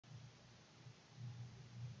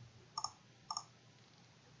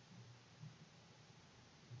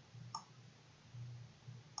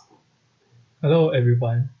Hello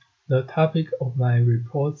everyone. The topic of my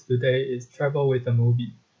report today is travel with a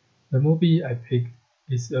movie. The movie I picked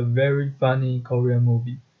is a very funny Korean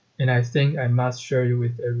movie, and I think I must share it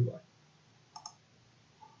with everyone.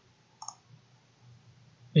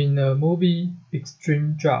 In the movie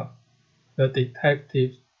Extreme Job, the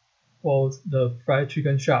detective follows the fried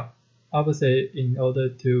chicken shop opposite in order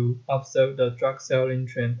to observe the drug selling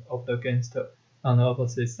trend of the gangster on the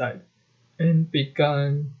opposite side, and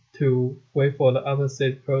began to wait for the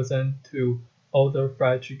opposite person to order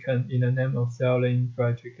fried chicken in the name of selling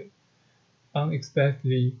fried chicken.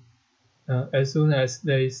 Unexpectedly, as soon as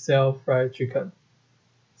they sell fried chicken,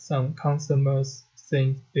 some customers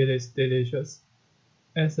think it is delicious.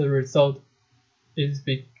 As a result, it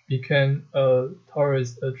became a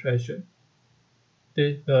tourist attraction.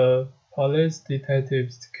 Did the police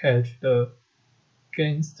detectives catch the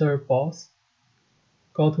gangster boss?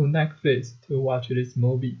 Go to Netflix to watch this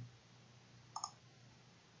movie.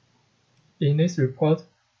 In this report,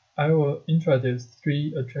 I will introduce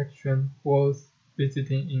three attractions worth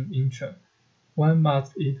visiting in Incheon, one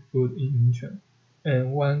must-eat food in Incheon,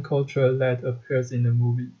 and one culture that appears in the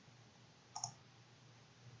movie.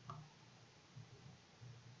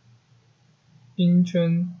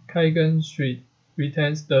 Incheon Kaigan Street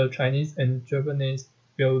retains the Chinese and Japanese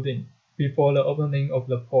building before the opening of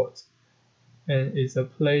the port, and is a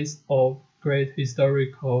place of great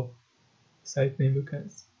historical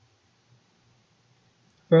significance.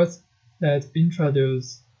 First, let's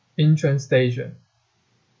introduce Incheon Station.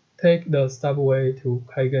 Take the subway to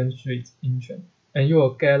Kaigan Street, Incheon, and you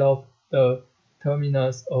will get off the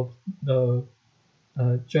terminus of the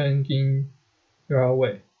Jeongin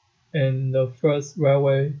Railway, and the first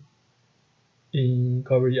railway in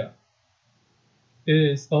Korea.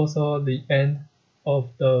 It is also the end of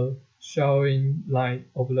the Shaolin line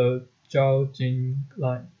of the Jiaojing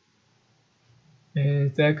line.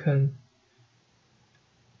 And second,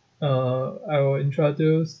 I will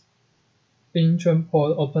introduce Incheon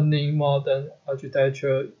Port Opening Modern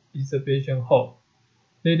Architecture Exhibition Hall.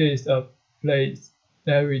 It is a place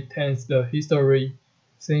that retains the history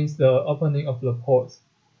since the opening of the port.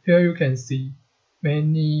 Here you can see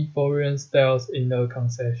many foreign styles in the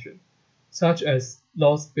concession, such as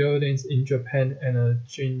those buildings in Japan and the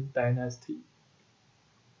Qing dynasty.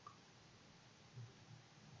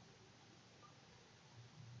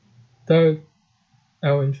 Third,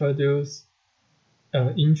 I will introduce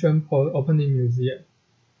Incheon Port Opening Museum.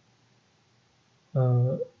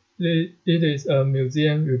 It is a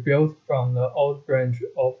museum rebuilt from the old branch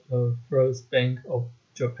of the First Bank of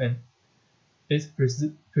Japan. It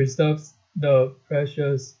preserves the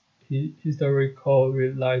precious historical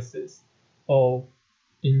relics of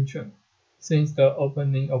Incheon since the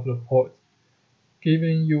opening of the port,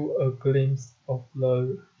 giving you a glimpse of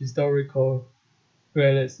the historical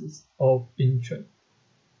relics of Incheon.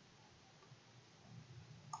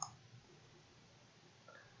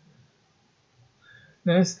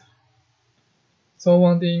 Next,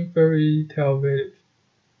 Surrounding Fairy Tale Village.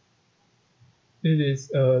 It is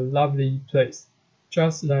a lovely place,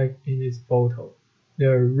 just like in this photo.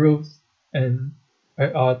 Their roofs and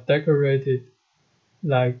are decorated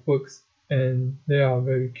like books, and they are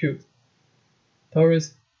very cute.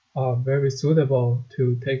 Tourists are very suitable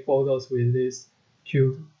to take photos with these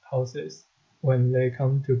cute houses when they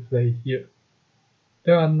come to play here.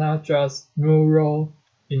 There are not just murals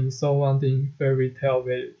in surrounding Fairy Tale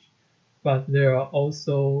Village, but there are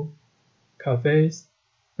also cafes,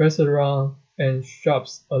 restaurants, and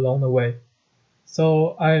shops along the way.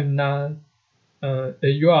 So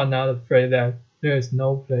you are not afraid that there is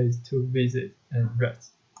no place to visit and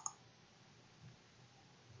rest.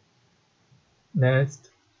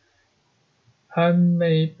 Next,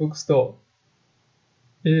 Handmade Bookstore.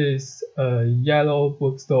 It is a yellow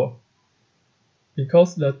bookstore.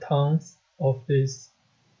 Because the tones of this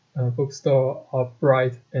bookstore are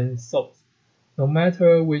bright and soft, no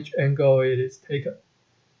matter which angle it is taken,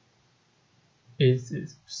 it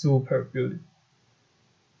is super beautiful.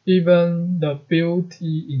 Even the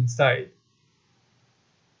beauty inside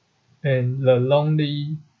and the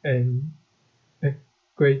lonely and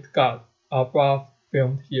great God are both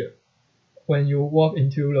filmed here. When you walk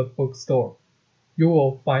into the bookstore, you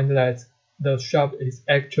will find that the shop is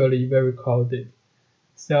actually very crowded,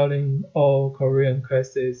 selling all Korean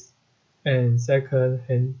classics and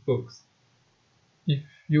second-hand books. If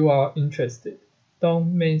you are interested,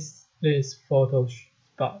 don't miss this photo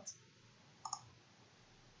spot.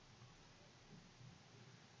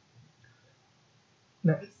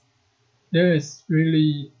 Next, there is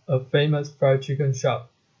really a famous fried chicken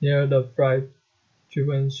shop near the fried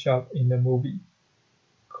chicken shop in the movie,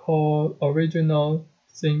 called original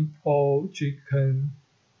simple chicken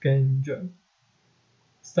ganjang.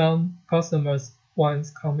 Some customers once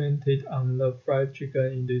commented on the fried chicken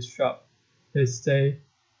in this shop. They say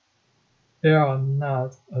there are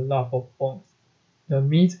not a lot of bones. The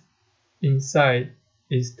meat inside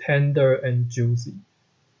is tender and juicy.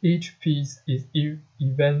 Each piece is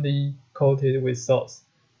evenly coated with sauce.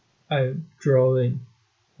 I'm drooling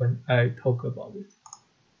when I talk about it.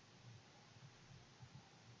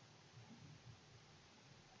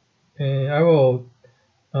 And I will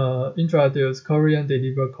introduce Korean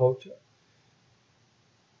delivery culture.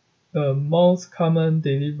 The most common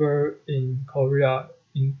delivery in Korea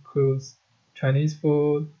includes Chinese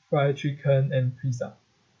food, fried chicken, and pizza.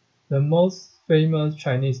 The most famous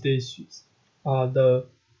Chinese dishes are the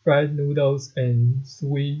fried noodles and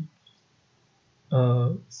sweet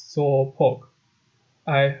sour pork.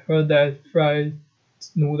 I heard that fried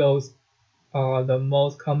noodles are the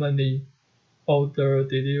most commonly ordered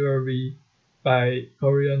delivery by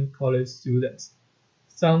Korean college students.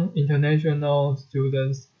 Some international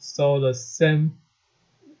students saw the same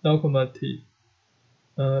locomotive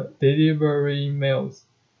delivery meals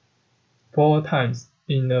 4 times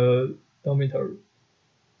in a dormitory.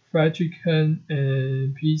 Fried chicken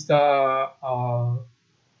and pizza are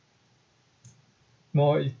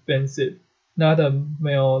more expensive, not a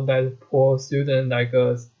meal that poor students like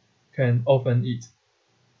us can often eat.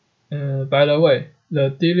 By the way, the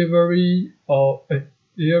delivery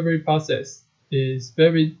process is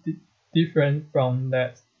very different from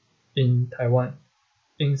that in Taiwan.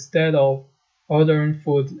 Instead of ordering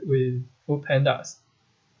food with food pandas,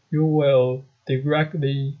 you will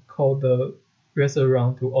directly call the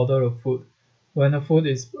restaurant to order the food. When the food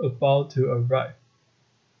is about to arrive,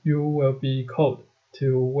 you will be called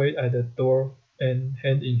to wait at the door and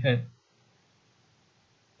hand in hand.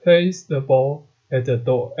 Place the bowl at the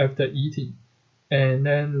door after eating, and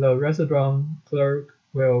then the restaurant clerk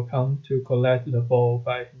will come to collect the bowl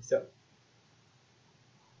by himself.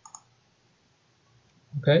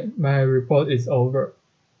 Okay, my report is over.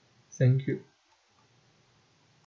 Thank you.